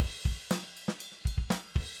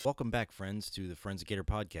Welcome back, friends, to the Forensicator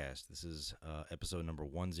podcast. This is episode number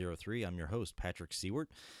 103. I'm your host, Patrick Seward.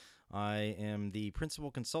 I am the principal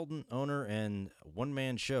consultant, owner, and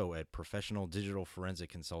one-man show at Professional Digital Forensic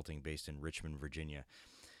Consulting based in Richmond, Virginia.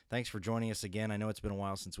 Thanks for joining us again. I know it's been a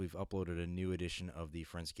while since we've uploaded a new edition of the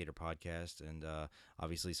Forensicator podcast, and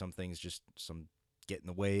obviously some get in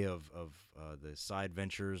the way of the side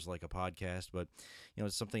ventures like a podcast, but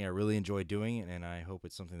it's something I really enjoy doing, and I hope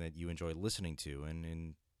it's something that you enjoy listening to.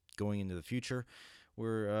 And going into the future,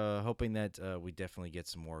 we're hoping that we definitely get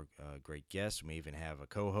some more great guests. We may even have a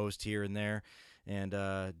co-host here and there, and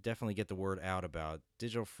definitely get the word out about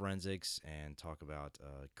digital forensics and talk about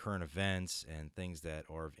current events and things that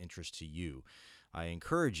are of interest to you. I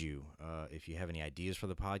encourage you, if you have any ideas for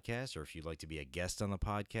the podcast or if you'd like to be a guest on the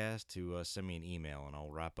podcast, to send me an email, and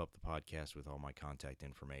I'll wrap up the podcast with all my contact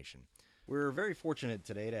information. We're very fortunate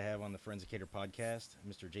today to have on the Forensicator podcast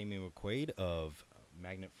Mr. Jamie McQuaid of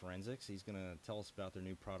Magnet Forensics. He's going to tell us about their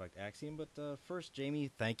new product, Axiom. But first, Jamie,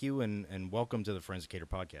 thank you and welcome to the Forensicator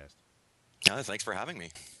podcast. Thanks for having me.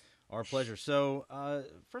 Our pleasure. So,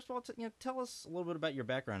 first of all, tell us a little bit about your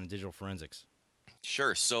background in digital forensics.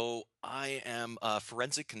 Sure. So I am a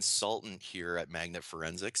forensic consultant here at Magnet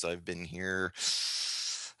Forensics. I've been here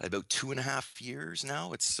about 2.5 years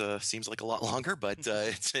now. It's seems like a lot longer, but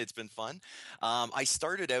it's been fun. I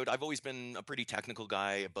started out. I've always been a pretty technical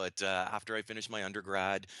guy, but after I finished my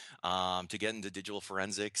undergrad, to get into digital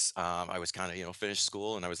forensics, I was kind of finished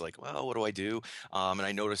school, and I was like, well, what do I do? And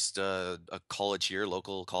I noticed a college here,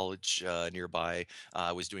 local college nearby,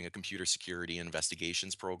 was doing a computer security and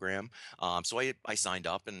investigations program. So I signed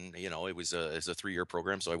up, and it was a 3-year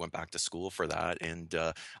program, so I went back to school for that, and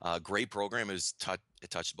great program. It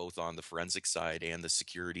touched both on the forensic side and the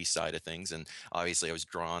security side of things. And obviously, I was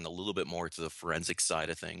drawn a little bit more to the forensic side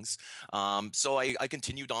of things. So I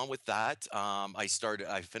continued on with that.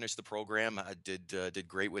 I finished the program. I did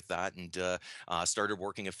great with that, and started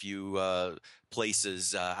working a few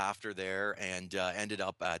places after there, and ended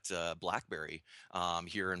up at BlackBerry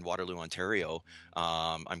here in Waterloo, Ontario.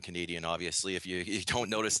 I'm Canadian, obviously, if you don't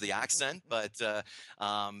notice the accent, but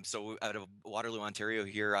so out of Waterloo, Ontario,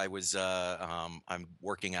 here I'm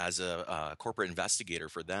working as a corporate investigator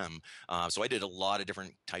for them. So I did a lot of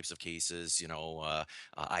different types of cases,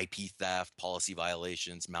 IP theft, policy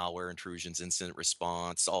violations, malware intrusions, incident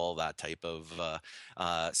response, all that type of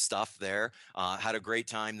stuff there. Had a great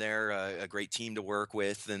time there, a great team to work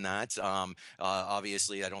with in that.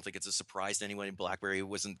 Obviously, I don't think it's a surprise to anyone. BlackBerry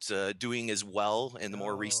wasn't doing as well in the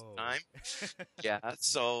more recent No. time. Yeah,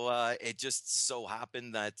 so it just so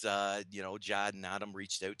happened that Jad and Adam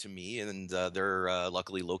reached out to me, and they're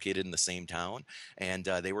luckily located in the same town, and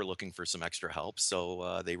they were looking for some extra help,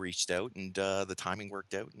 so they reached out, and the timing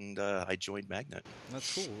worked out, and I joined Magnet.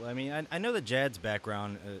 That's cool. I mean, I know that Jad's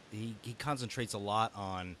background, he concentrates a lot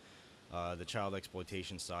on the child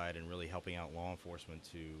exploitation side and really helping out law enforcement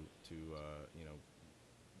to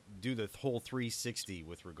do the whole 360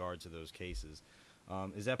 with regard to those cases.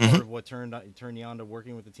 Is that part Mhm. of what turned you on to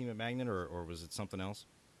working with the team at Magnet, or was it something else?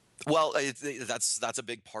 Well, that's a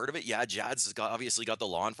big part of it. Yeah, Jad's obviously got the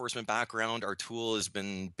law enforcement background. Our tool has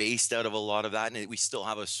been based out of a lot of that, and we still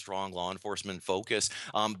have a strong law enforcement focus.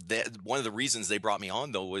 One of the reasons they brought me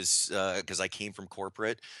on, though, was because I came from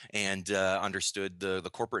corporate and understood the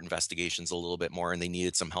corporate investigations a little bit more, and they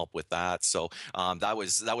needed some help with that. So that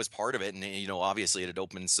was part of it, and obviously it had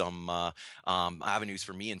opened some avenues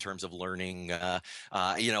for me in terms of learning.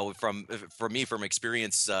 From for me from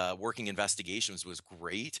experience, working investigations was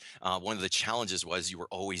great. One of the challenges was you were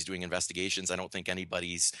always doing investigations. I don't think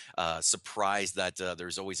anybody's surprised that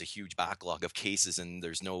there's always a huge backlog of cases, and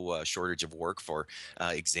there's no shortage of work for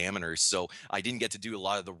examiners. So I didn't get to do a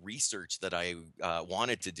lot of the research that I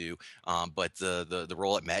wanted to do. But the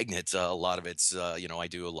role at Magnet, a lot of it's I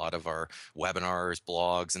do a lot of our webinars,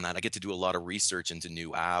 blogs, and that I get to do a lot of research into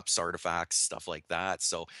new apps, artifacts, stuff like that.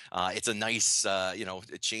 So it's a nice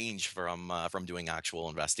change from doing actual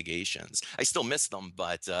investigations. I still miss them,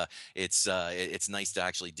 but it's nice to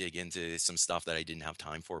actually dig into some stuff that I didn't have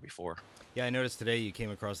time for before. Yeah, I noticed today you came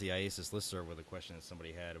across the IASIS listserv with a question that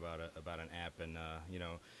somebody had about an app, and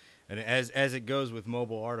and as it goes with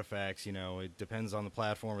mobile artifacts, it depends on the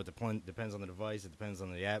platform, depends on the device, it depends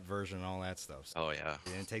on the app version, and all that stuff. So, Oh yeah.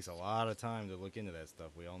 and it takes a lot of time to look into that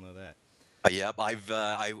stuff. We all know that. Yep,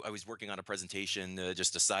 I was working on a presentation,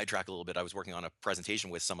 just to sidetrack a little bit. I was working on a presentation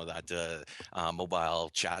with some of that mobile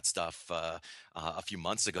chat stuff a few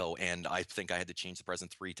months ago, and I think I had to change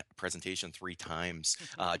the presentation 3 times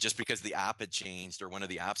just because the app had changed, or one of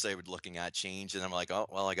the apps I was looking at changed, and I'm like, oh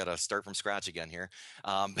well, I got to start from scratch again here.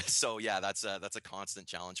 So yeah, that's a constant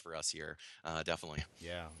challenge for us here, definitely.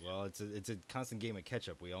 Yeah, well, it's a constant game of catch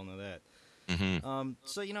up. We all know that. Hmm.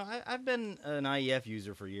 So I've been an IEF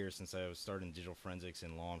user for years since I was starting digital forensics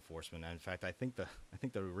in law enforcement. In fact, I think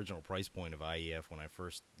the original price point of IEF when I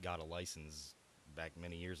first got a license back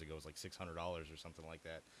many years ago was like $600 or something like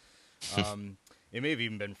that. It may have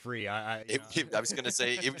even been free. I was going to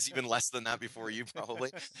say it was even less than that before you probably.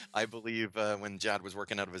 I believe when Jad was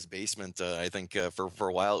working out of his basement, I think for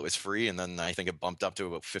a while it was free, and then I think it bumped up to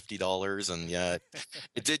about $50. And yeah,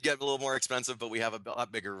 it did get a little more expensive, but we have a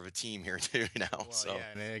lot bigger of a team here too now. Well, So yeah,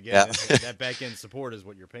 and again, yeah, that back end support is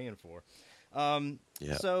what you're paying for.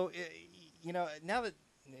 yeah. Now that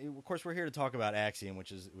of course we're here to talk about Axiom,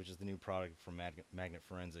 which is the new product from Magnet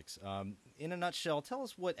Forensics. In a nutshell, tell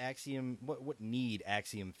us what Axiom, what need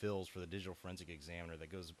Axiom fills for the digital forensic examiner that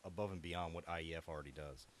goes above and beyond what IEF already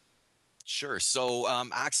does. Sure. So,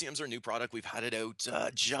 Axiom's our new product. We've had it out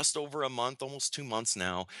just over a month, almost 2 months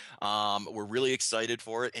now. We're really excited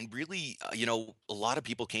for it. And really, a lot of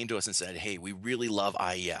people came to us and said, hey, we really love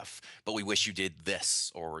IEF, but we wish you did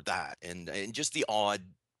this or that. And just the odd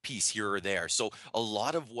piece here or there. So, a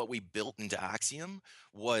lot of what we built into Axiom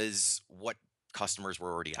was what customers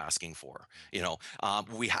were already asking for.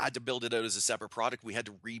 We had to build it out as a separate product. We had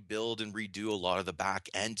to rebuild and redo a lot of the back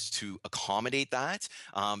end to accommodate that,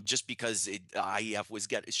 just because IEF was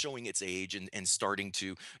showing its age and starting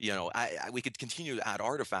to, we could continue to add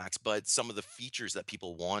artifacts, but some of the features that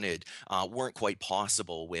people wanted weren't quite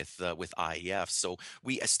possible with IEF. So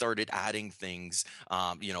we started adding things,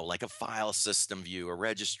 like a file system view, a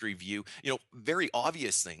registry view, very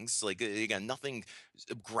obvious things. Like again, nothing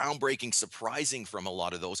groundbreaking, surprising from a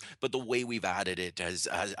lot of those, but the way we've added it has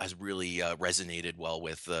really resonated well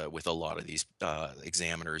with a lot of these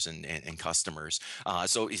examiners and customers.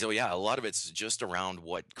 So yeah, a lot of it's just around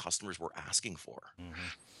what customers were asking for.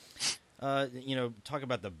 Mm-hmm. Talk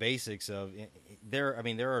about the basics of there. I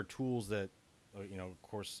mean, there are tools that, of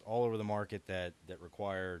course, all over the market that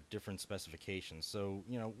require different specifications. So,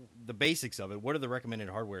 the basics of it. What are the recommended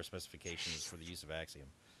hardware specifications for the use of Axiom?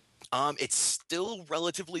 It's still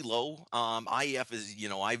relatively low. IEF is,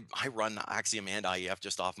 I run Axiom and IEF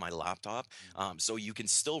just off my laptop. So you can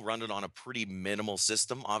still run it on a pretty minimal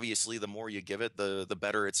system. Obviously, the more you give it, the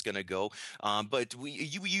better it's going to go. But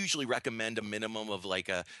you usually recommend a minimum of like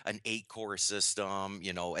an 8 core system,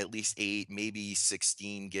 at least 8, maybe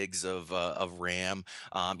 16 gigs of RAM.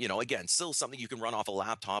 Again, still something you can run off a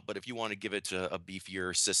laptop, but if you want to give it a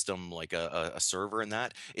beefier system like a server and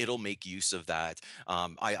that, it'll make use of that.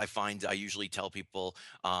 I find I usually tell people,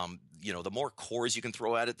 the more cores you can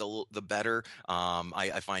throw at it, the better.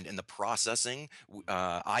 I find in the processing,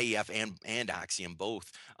 IEF and Axiom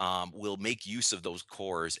both will make use of those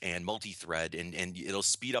cores and multi-thread, and it'll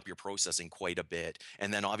speed up your processing quite a bit.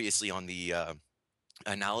 And then obviously on the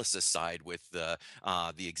analysis side with the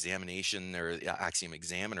examination or Axiom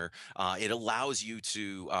Examiner, it allows you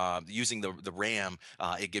to using the RAM.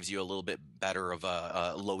 It gives you a little bit better of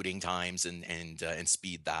loading times and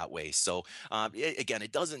speed that way. So again,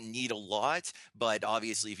 it doesn't need a lot, but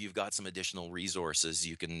obviously, if you've got some additional resources,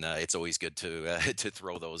 you can. It's always good to to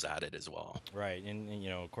throw those at it as well. Right, and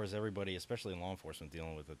of course, everybody, especially in law enforcement,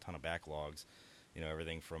 dealing with a ton of backlogs.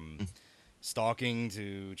 Everything from stalking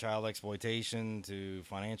to child exploitation to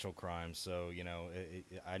financial crimes. So,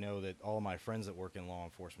 I know that all my friends that work in law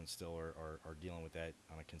enforcement still are dealing with that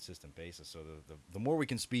on a consistent basis. So the more we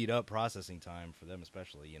can speed up processing time for them,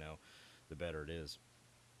 especially, the better it is.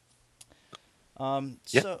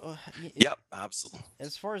 Yeah. So, Yep. Absolutely.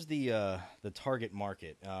 as far as the target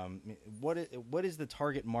market, what is the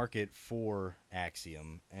target market for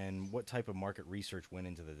Axiom, and what type of market research went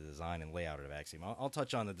into the design and layout of Axiom? I'll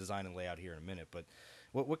touch on the design and layout here in a minute, but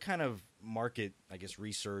what kind of market, I guess,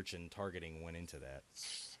 research and targeting went into that?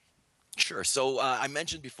 Sure. So I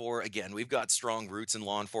mentioned before, again, we've got strong roots in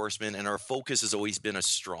law enforcement, and our focus has always been a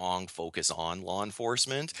strong focus on law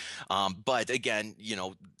enforcement. But again,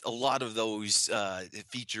 a lot of those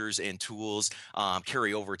features and tools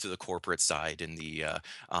carry over to the corporate side and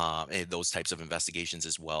and those types of investigations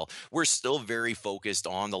as well. We're still very focused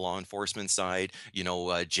on the law enforcement side.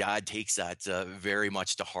 JAD takes that very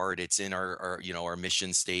much to heart. It's in our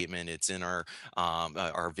mission statement. It's in our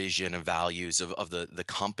vision and values of the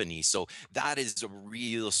company. So So that is a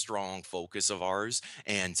real strong focus of ours,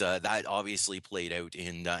 and that obviously played out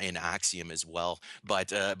in Axiom as well.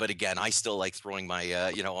 But again, I still like throwing my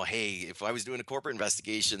hey, if I was doing a corporate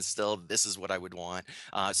investigation, still this is what I would want.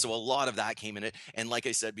 So a lot of that came in it, and like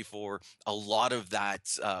I said before, a lot of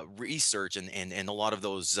that research and a lot of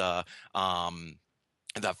those.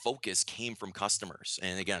 That focus came from customers,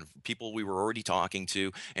 and again, people we were already talking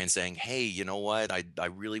to and saying, hey, you know what, I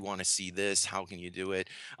really want to see this, how can you do it?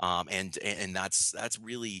 And that's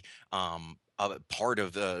really a part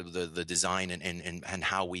of the design and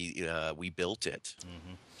how we built it.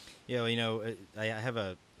 Mm-hmm. Yeah, well, I have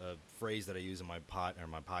a phrase that I use in my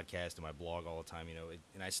podcast and my blog all the time.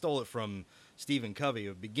 And I stole it from Stephen Covey.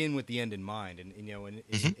 Of begin with the end in mind, and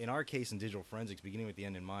Mhm. in our case in digital forensics, beginning with the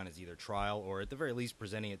end in mind is either trial or at the very least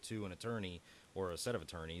presenting it to an attorney or a set of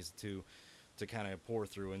attorneys to kind of pour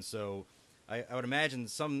through. And so I would imagine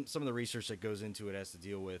some of the research that goes into it has to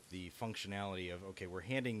deal with the functionality of, okay, we're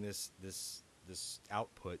handing this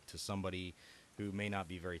output to somebody who may not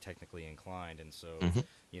be very technically inclined, and so Mhm.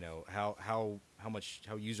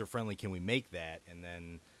 how user friendly can we make that, and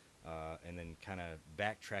then kind of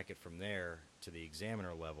backtrack it from there to the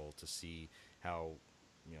examiner level to see how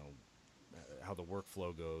you know how the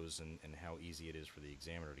workflow goes, and how easy it is for the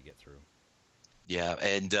examiner to get through. Yeah,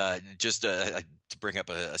 and just to bring up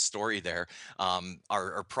a story there,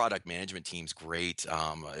 our product management team's great.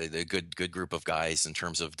 A good group of guys in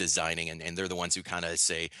terms of designing, and they're the ones who kind of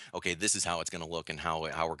say, okay, this is how it's going to look and how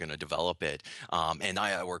we're going to develop it. And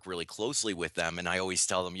I work really closely with them, and I always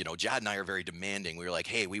tell them, Jad and I are very demanding. We're like,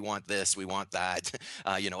 hey, we want this, we want that.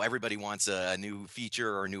 Everybody wants a new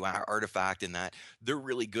feature or a new artifact, and that they're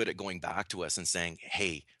really good at going back to us and saying,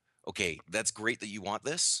 hey, okay, that's great that you want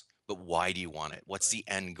this, but why do you want it? What's the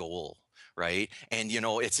end goal? Right. And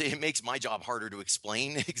it makes my job harder to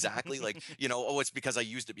explain exactly, like, oh, it's because I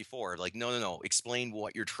used it before. Like, no, explain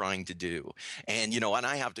what you're trying to do. And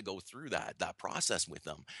I have to go through that process with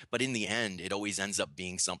them. But in the end, it always ends up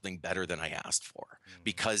being something better than I asked for, Mm-hmm.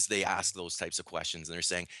 because they ask those types of questions and they're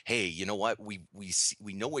saying, hey, you know what, we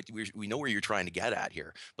know we know where you're trying to get at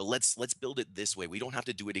here, but let's build it this way. We don't have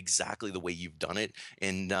to do it exactly the way you've done it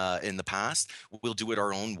in the past. We'll do it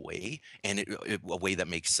our own way, and a way that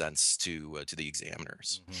makes sense to the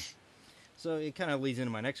examiners. Mm-hmm. So it kind of leads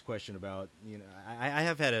into my next question about, I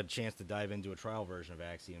have had a chance to dive into a trial version of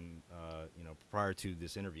Axiom, prior to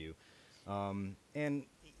this interview, and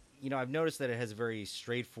I've noticed that it has a very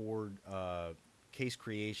straightforward case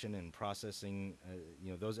creation and processing.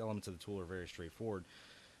 Those elements of the tool are very straightforward.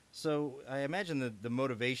 So I imagine the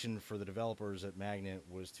motivation for the developers at Magnet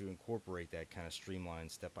was to incorporate that kind of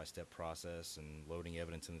streamlined step-by-step process and loading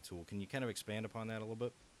evidence in the tool. Can you kind of expand upon that a little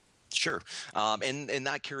bit? Sure. And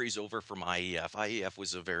that carries over from IEF. IEF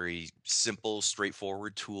was a very simple,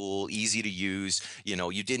 straightforward tool, easy to use.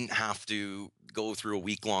 You didn't have to go through a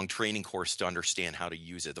week-long training course to understand how to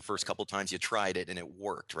use it. The first Right. couple times you tried it and it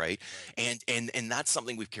worked, right? Right. And that's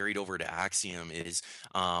something we've carried over to Axiom. Is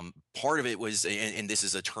part of it was, and this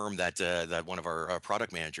is a term that one of our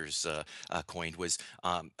product managers coined, was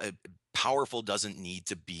powerful doesn't need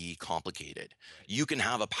to be complicated. Right. You can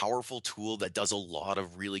have a powerful tool that does a lot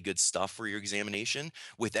of really good stuff for your examination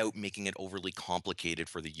without making it overly complicated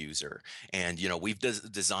for the user. And we've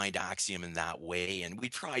designed Axiom in that way, and we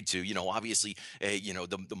tried to. Obviously,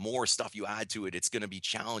 the more stuff you add to it, it's going to be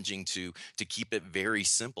challenging to keep it very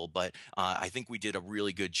simple. But I think we did a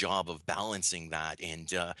really good job of balancing that,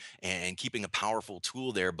 and keeping a powerful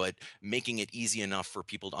tool there, but making it easy enough for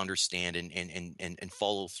people to understand and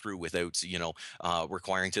follow through without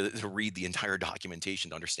requiring to read the entire documentation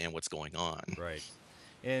to understand what's going on. Right.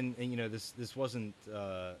 And this wasn't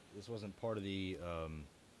part of the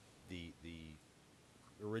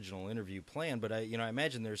original interview plan, but I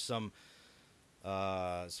imagine there's some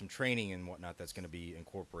training and whatnot that's going to be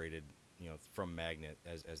incorporated, from Magnet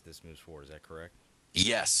as this moves forward. Is that correct?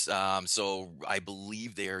 Yes. So I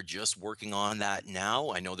believe they're just working on that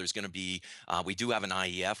now. I know there's going to be, we do have an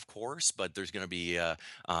IEF course, but there's going to be a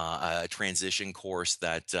transition course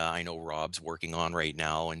that I know Rob's working on right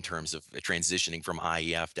now in terms of transitioning from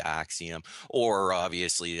IEF to Axiom, or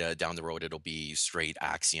obviously down the road, it'll be straight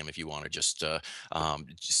Axiom if you want to just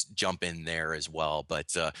jump in there as well.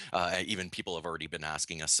 But even people have already been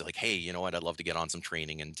asking us, like, hey, you know what, I'd love to get on some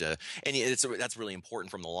training. And that's really important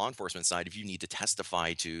from the law enforcement side. If you need to testify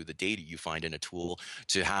to the data you find in a tool,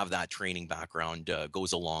 to have that training background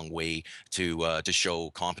goes a long way to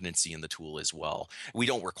show competency in the tool as well. We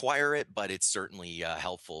don't require it, but it's certainly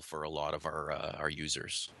helpful for a lot of our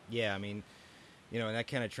users. Yeah, I mean, and that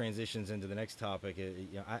kind of transitions into the next topic.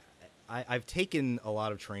 I've taken a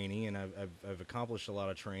lot of training, and I've accomplished a lot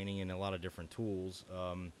of training and a lot of different tools.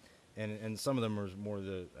 And some of them are more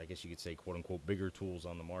the, I guess you could say, quote unquote, bigger tools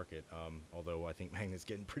on the market. Although I think Magnet's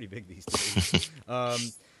getting pretty big these days.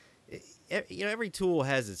 Every tool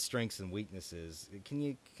has its strengths and weaknesses. Can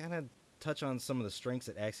you kind of touch on some of the strengths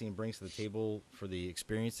that Axiom brings to the table for the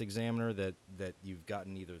experienced examiner that you've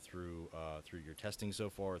gotten either through your testing so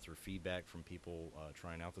far or through feedback from people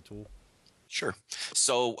trying out the tool? Sure.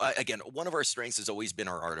 So again, one of our strengths has always been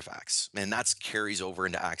our artifacts, and that's carries over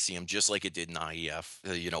into Axiom just like it did in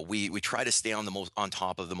IEF. We try to stay on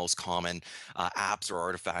top of the most common apps or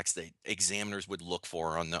artifacts that examiners would look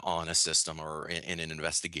for on a system or in an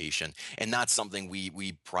investigation, and that's something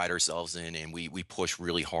we pride ourselves in, and we push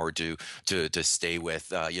really hard to stay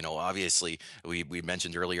with. Obviously, we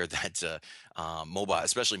mentioned earlier that mobile,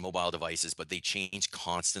 especially mobile devices, but they change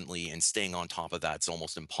constantly, and staying on top of that's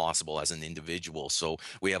almost impossible as an individual. So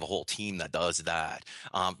we have a whole team that does that.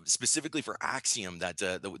 Specifically for Axiom, that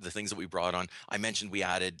the things that we brought on, I mentioned we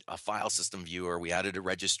added a file system viewer, we added a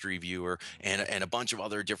registry viewer, and a bunch of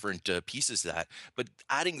other different pieces to that. But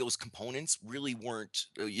adding those components really weren't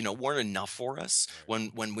enough for us.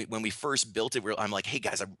 Right. When we first built it, I'm like, hey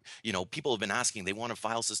guys, people have been asking, they want a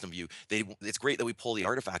file system view. It's great that we pull the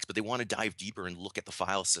artifacts, but they want to dive deeper and look at the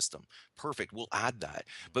file system. Perfect, we'll add that.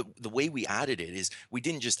 But the way we added it is we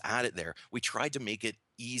didn't just add it there. We tried to make it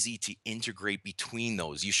easy to integrate between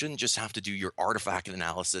those. You shouldn't just have to do your artifact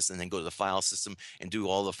analysis and then go to the file system and do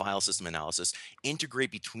all the file system analysis.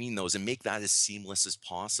 Integrate between those and make that as seamless as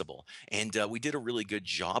possible. And we did a really good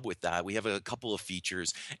job with that. We have a couple of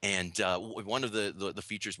features, and one of the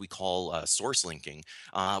features we call source linking,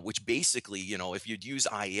 which basically, if you'd use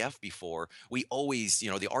IEF before, we always,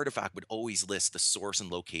 the artifact would always list the source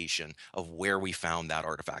and location of where we found that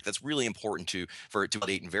artifact. That's really important to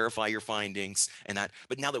validate and verify your findings and that.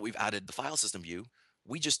 But now that we've added the file system view,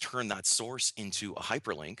 we just turn that source into a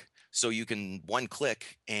hyperlink, so you can one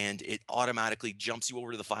click and it automatically jumps you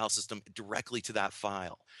over to the file system directly to that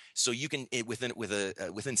file. So you can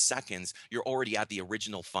within seconds you're already at the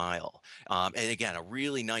original file. And again, a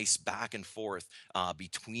really nice back and forth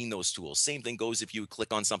between those tools. Same thing goes if you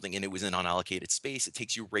click on something and it was in unallocated space, it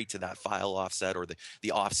takes you right to that file offset or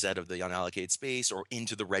the offset of the unallocated space or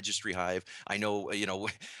into the registry hive. I know,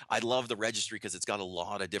 I love the registry because it's got a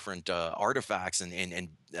lot of different artifacts and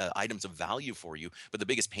items of value for you. But the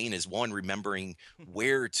biggest pain is one, remembering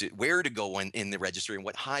where to go in the registry and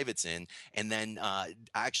what hive it's in, and then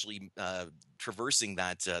actually traversing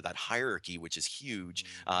that hierarchy, which is huge.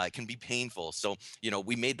 It can be painful. So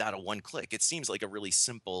we made that a one click. It seems like a really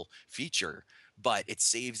simple feature, but it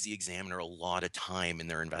saves the examiner a lot of time in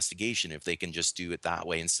their investigation if they can just do it that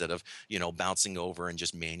way instead of bouncing over and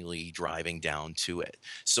just manually driving down to it.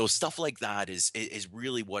 So stuff like that is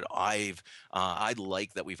really what I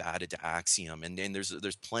like that we've added to Axiom, and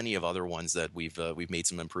there's plenty of other ones that we've made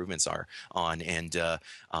some improvements on, and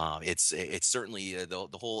it's certainly the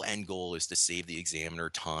whole end goal is to save the examiner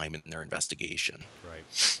time in their investigation.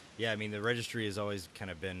 Right. Yeah, I mean, the registry has always kind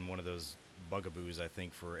of been one of those bugaboos, I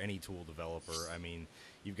think, for any tool developer. I mean,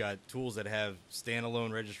 you've got tools that have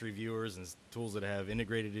standalone registry viewers and tools that have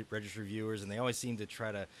integrated registry viewers, and they always seem to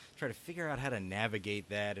try to figure out how to navigate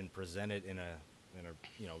that and present it in a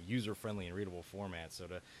user-friendly and readable format. So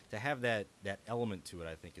to have that element to it,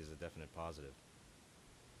 I think, is a definite positive.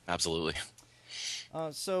 Absolutely.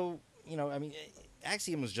 So, I mean,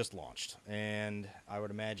 Axiom was just launched, and I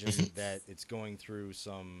would imagine that it's going through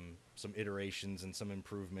some iterations and some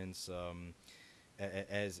improvements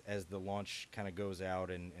as the launch kind of goes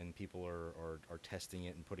out and people are testing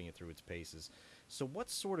it and putting it through its paces. So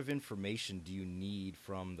what sort of information do you need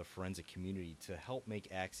from the forensic community to help make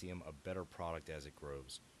Axiom a better product as it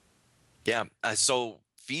grows? Yeah. So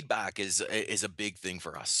feedback is a big thing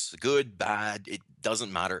for us. Good, bad, it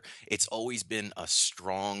doesn't matter. It's always been a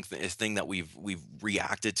strong thing that we've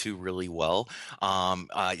reacted to really well.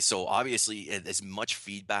 So obviously, as much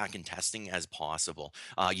feedback and testing as possible.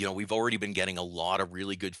 We've already been getting a lot of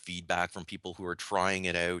really good feedback from people who are trying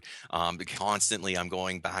it out. Constantly, I'm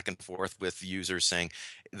going back and forth with users saying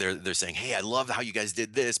they're saying, "Hey, I love how you guys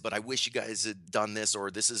did this, but I wish you guys had done this,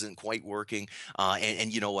 or this isn't quite working."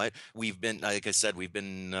 And you know what? We've been, like I said, we've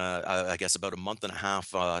been I guess about a month and a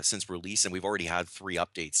half since release, and we've already had 3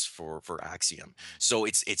 updates for Axiom. So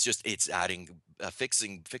it's adding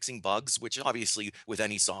fixing bugs, which obviously with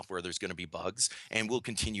any software there's going to be bugs, and we'll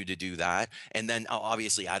continue to do that. And then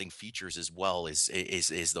obviously adding features as well is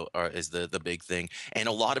the big thing. And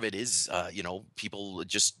a lot of it is people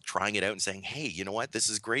just trying it out and saying, hey, you know what, this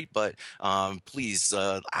is great, but please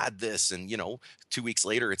add this, and 2 weeks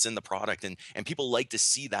later it's in the product, and people like to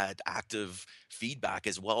see that active feedback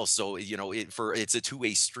as well. So it's a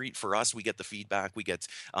two-way street for us. We get the feedback, we get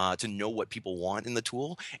to know what people want in the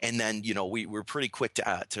tool, and then we're pretty quick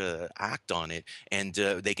to act on it, and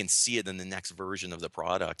they can see it in the next version of the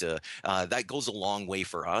product. That goes a long way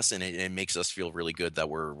for us, and it makes us feel really good that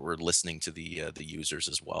we're listening to the users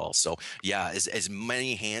as well. So yeah, as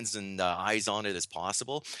many hands and eyes on it as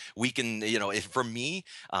possible. We can, if for me,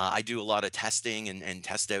 I do a lot of testing and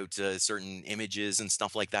test out certain images and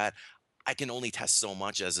stuff like that. I can only test so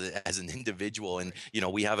much as an individual, and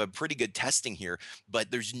Right. we have a pretty good testing here,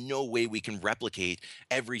 but there's no way we can replicate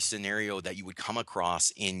every scenario that you would come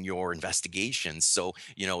across in your investigations. So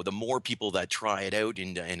the more people that try it out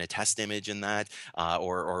in a test image in that,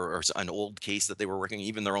 or an old case that they were working,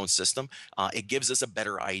 even their own system, it gives us a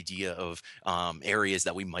better idea of areas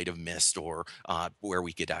that we might have missed, or where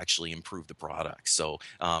we could actually improve the product. So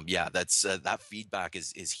yeah, that's that feedback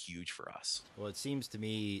is huge for us. Well, it seems to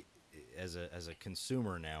me, as a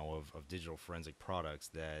consumer now of digital forensic products,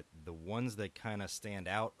 that the ones that kind of stand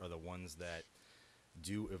out are the ones that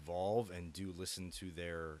do evolve and do listen to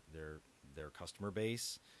their customer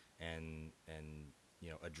base, and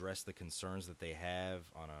address the concerns that they have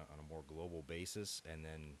on a more global basis, and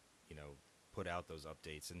then put out those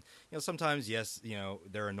updates. And sometimes, yes,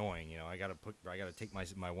 they're annoying. I gotta take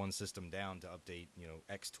my one system down to update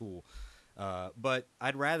X tool. But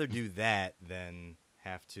I'd rather do that than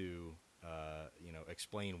have to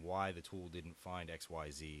explain why the tool didn't find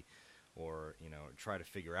XYZ, or try to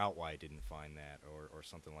figure out why it didn't find that, or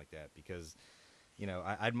something like that. Because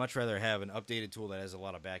I'd much rather have an updated tool that has a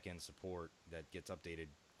lot of back end support that gets updated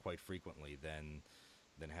quite frequently than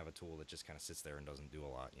have a tool that just kind of sits there and doesn't do a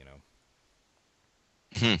lot.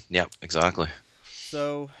 Yeah, exactly.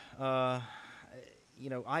 So,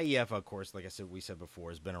 IEF, of course, like we said before,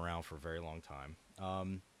 has been around for a very long time.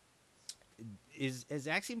 Is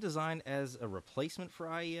Axiom designed as a replacement for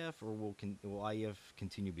IEF, or will IEF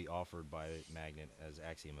continue to be offered by Magnet as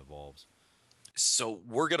Axiom evolves? So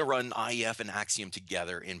we're going to run IEF and Axiom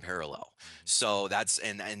together in parallel. Mm-hmm. So that's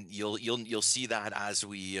and you'll see that as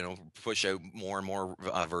we push out more and more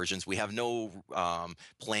versions. We have no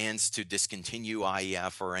plans to discontinue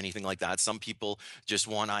IEF or anything like that. Some people just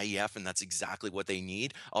want IEF, and that's exactly what they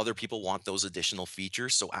need. Other people want those additional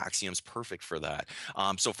features, so Axiom's perfect for that.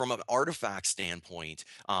 So from an artifact standpoint,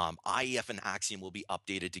 IEF and Axiom will be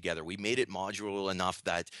updated together. We made it modular enough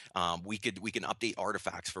that we can update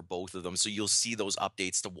artifacts for both of them. So you'll see those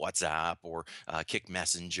updates to WhatsApp, or Kick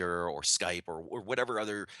Messenger, or Skype, or whatever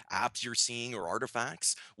other apps you're seeing or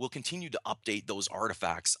artifacts. We'll continue to update those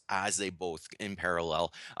artifacts as they both in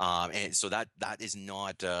parallel, and so that is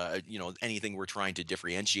not anything we're trying to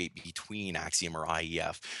differentiate between Axiom or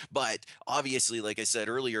IEF. But obviously, like I said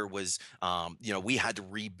earlier, was we had to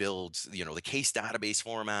rebuild the case database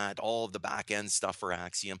format, all of the back end stuff for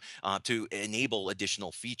Axiom, to enable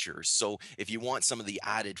additional features. So if you want some of the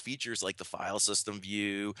added features like the file system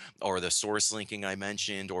view, or the source linking I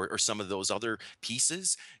mentioned, or some of those other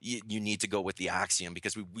pieces, you need to go with the Axiom,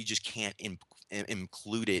 because we just can't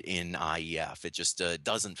include it in IEF. It just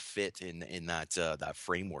doesn't fit in that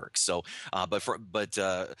framework. So, for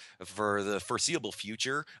the foreseeable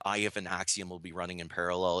future, IEF and Axiom will be running in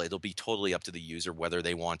parallel. It'll be totally up to the user whether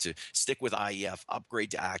they want to stick with IEF,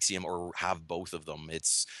 upgrade to Axiom, or have both of them.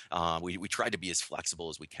 It's we try to be as flexible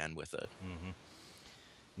as we can with it. Mm-hmm.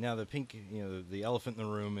 Now the elephant in the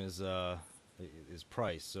room is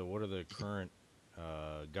price. So what are the current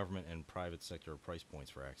government and private sector price points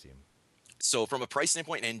for Axiom? So from a price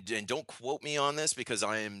standpoint, and don't quote me on this because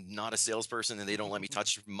I am not a salesperson, and they don't let me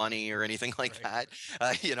touch money or anything like Right.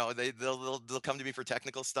 that. They'll come to me for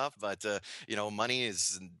technical stuff, but money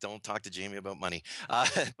is, don't talk to Jamie about money.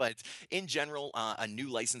 But in general, a new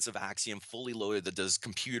license of Axiom fully loaded that does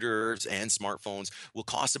computers and smartphones will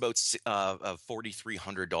cost about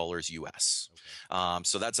 $4,300 US. Okay.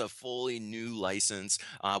 So that's a fully new license.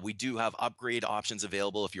 We do have upgrade options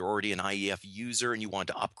available if you're already an IEF user and you want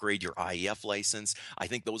to upgrade your IEF IEF license. I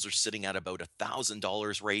think those are sitting at about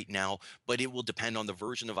 $1,000 right now, but it will depend on the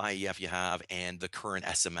version of IEF you have and the current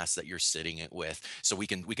SMS that you're sitting it with. So we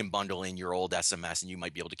can bundle in your old SMS, and you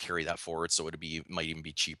might be able to carry that forward. So might even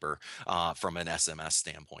be cheaper from an SMS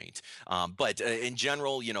standpoint. But in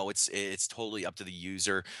general, it's totally up to the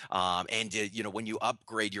user. And when you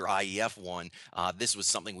upgrade your IEF one, this was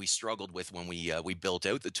something we struggled with when we built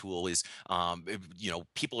out the tool. Is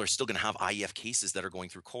people are still going to have IEF cases that are going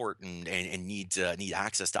through court and need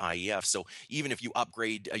access to IEF. So even if you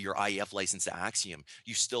upgrade your IEF license to Axiom,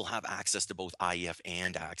 you still have access to both IEF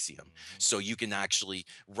and Axiom. Hmm. So you can actually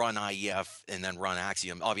run IEF and then run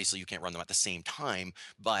Axiom. Obviously, you can't run them at the same time,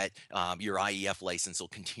 but your IEF license will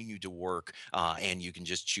continue to work, and you can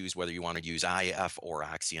just choose whether you want to use IEF or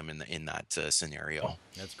Axiom in that scenario.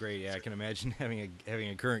 That's great. Yeah, I can imagine having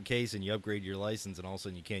a current case and you upgrade your license, and all of a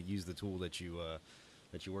sudden you can't use the tool that you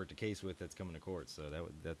worked a case with that's coming to court. So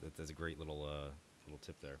that's a great little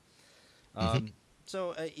tip there. Mhm.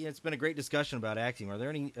 So it's been a great discussion about Axiom. Are there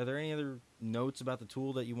any other notes about the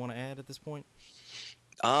tool that you want to add at this point?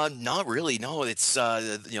 Not really. No, it's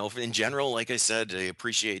in general, like I said, I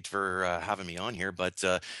appreciate for having me on here, but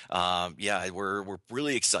yeah, we're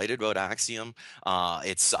really excited about Axiom.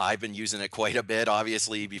 It's I've been using it quite a bit,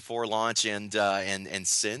 obviously before launch and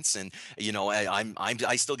since, and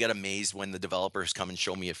I still get amazed when the developers come and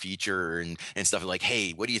show me a feature and stuff like,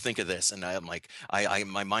 hey, what do you think of this? And I'm like,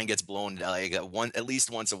 my mind gets blown like at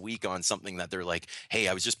least once a week on something that they're like, hey,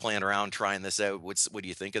 I was just playing around trying this out. What do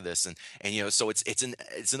you think of this? And so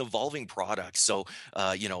it's an evolving product. So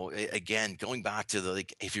again, going back to the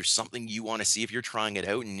like, if you're something you want to see, if you're trying it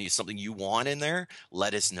out and it's something you want in there,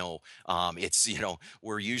 let us know. It's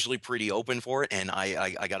we're usually pretty open for it, and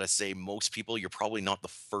I gotta say, most people, you're probably not the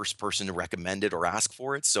first person to recommend it or ask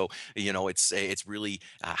for it. So it's really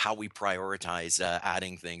how we prioritize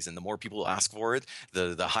adding things, and the more people ask for it,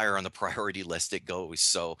 the higher on the priority list it goes.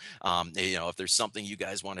 So if there's something you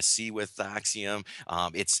guys want to see with Axiom,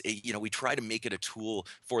 we try to make it a tool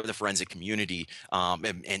for the forensic community,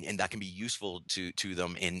 and that can be useful to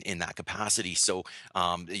them in that capacity. So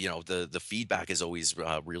the feedback is always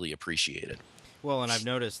really appreciated. Well, and I've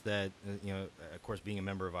noticed that, of course, being a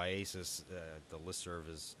member of IASIS, the listserv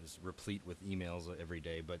is replete with emails every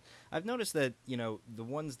day. But I've noticed that, the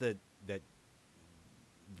ones that the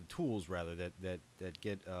tools rather that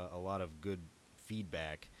get a lot of good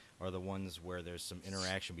feedback are the ones where there's some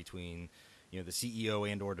interaction between the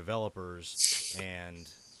CEO and or developers and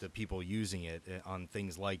the people using it on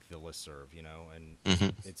things like the listserv, and Hmm.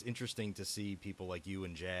 it's interesting to see people like you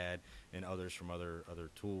and Jad and others from other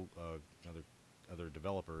tool other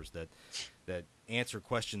developers that answer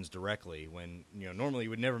questions directly when normally you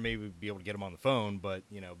would never maybe be able to get them on the phone, but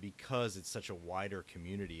because it's such a wider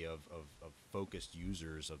community of focused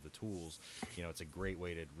users of the tools, it's a great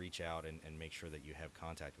way to reach out and make sure that you have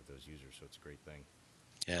contact with those users. So it's a great thing.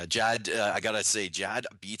 Yeah, Jad, I gotta say, Jad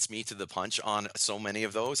beats me to the punch on so many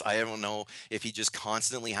of those. I don't know if he just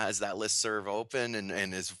constantly has that list serve open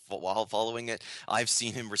and is while following it. I've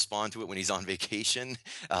seen him respond to it when he's on vacation.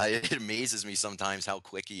 It amazes me sometimes how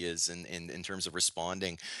quick he is in terms of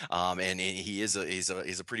responding. And he's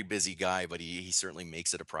a pretty busy guy, but he certainly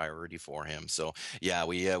makes it a priority for him. So yeah,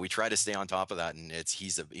 we try to stay on top of that, and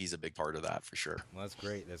he's a big part of that for sure. Well, that's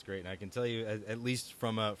great. That's great, and I can tell you, at least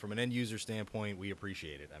from an end user standpoint, we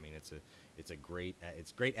appreciate it. I mean, it's great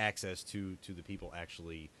access to the people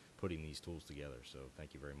actually putting these tools together. So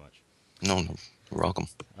thank you very much. No, no, you're welcome.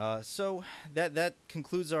 So that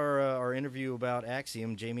concludes our interview about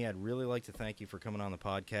Axiom. Jamie, I'd really like to thank you for coming on the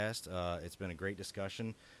podcast. It's been a great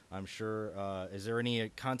discussion. I'm sure. Is there any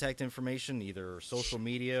contact information, either social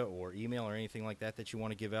media or email or anything like that you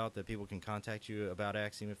want to give out that people can contact you about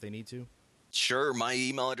Axiom if they need to? Sure. My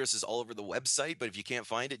email address is all over the website, but if you can't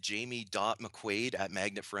find it,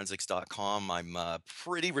 jamie.mcquaid@magnetforensics.com. I'm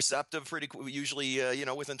pretty receptive, usually,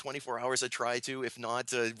 within 24 hours I try to, if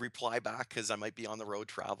not, reply back because I might be on the road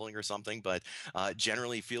traveling or something. But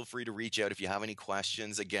generally, feel free to reach out if you have any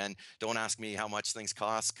questions. Again, don't ask me how much things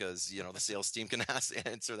cost because, the sales team can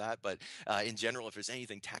answer that. But in general, if there's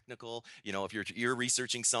anything technical, if you're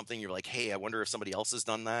researching something, you're like, hey, I wonder if somebody else has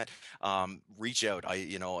done that, reach out.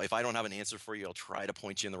 If I don't have an answer for you. I'll try to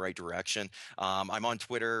point you in the right direction. I'm on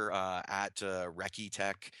Twitter at Recce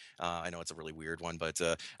Tech. I know it's a really weird one, but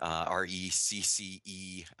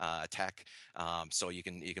RECCE Tech. So you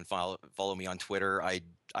can follow me on Twitter.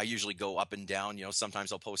 I usually go up and down.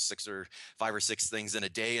 Sometimes I'll post 5 or 6 things in a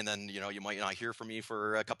day, and then you might not hear from me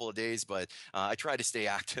for a couple of days. But I try to stay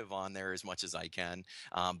active on there as much as I can.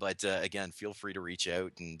 But again, feel free to reach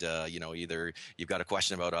out, and either you've got a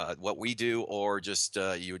question about what we do, or just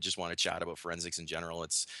you just want to chat about forensics in general.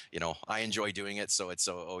 It's I enjoy doing it, so it's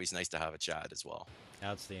always nice to have a chat as well.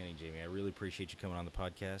 Outstanding, Jamie. I really appreciate you coming on the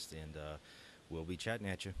podcast, and we'll be chatting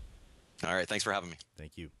at you. All right, thanks for having me.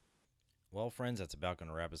 Thank you. Well, friends, that's about going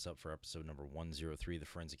to wrap us up for episode number 103 of the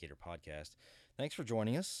Forensicator podcast. Thanks for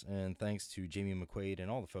joining us, and thanks to Jamie McQuaid and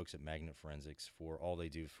all the folks at Magnet Forensics for all they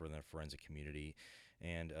do for the forensic community.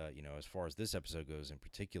 And, as far as this episode goes in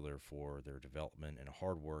particular, for their development and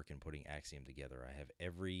hard work in putting Axiom together. I have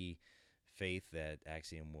every faith that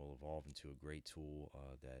Axiom will evolve into a great tool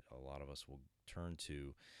that a lot of us will turn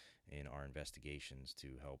to in our investigations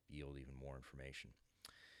to help yield even more information.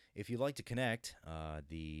 If you'd like to connect,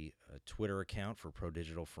 the Twitter account for Pro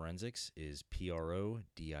Digital Forensics is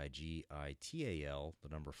PRODIGITAL, the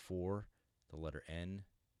number 4, the letter N,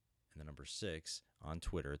 and the number 6 on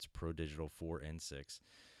Twitter. It's Pro Digital 4 and 6.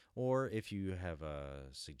 Or if you have a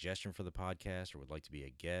suggestion for the podcast or would like to be a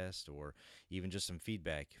guest or even just some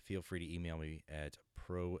feedback, feel free to email me at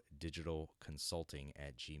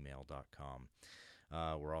prodigitalconsulting@gmail.com.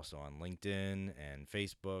 We're also on LinkedIn and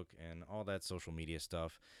Facebook and all that social media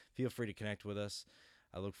stuff. Feel free to connect with us.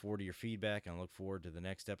 I look forward to your feedback, and I look forward to the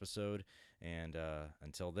next episode. And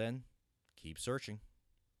until then, keep searching.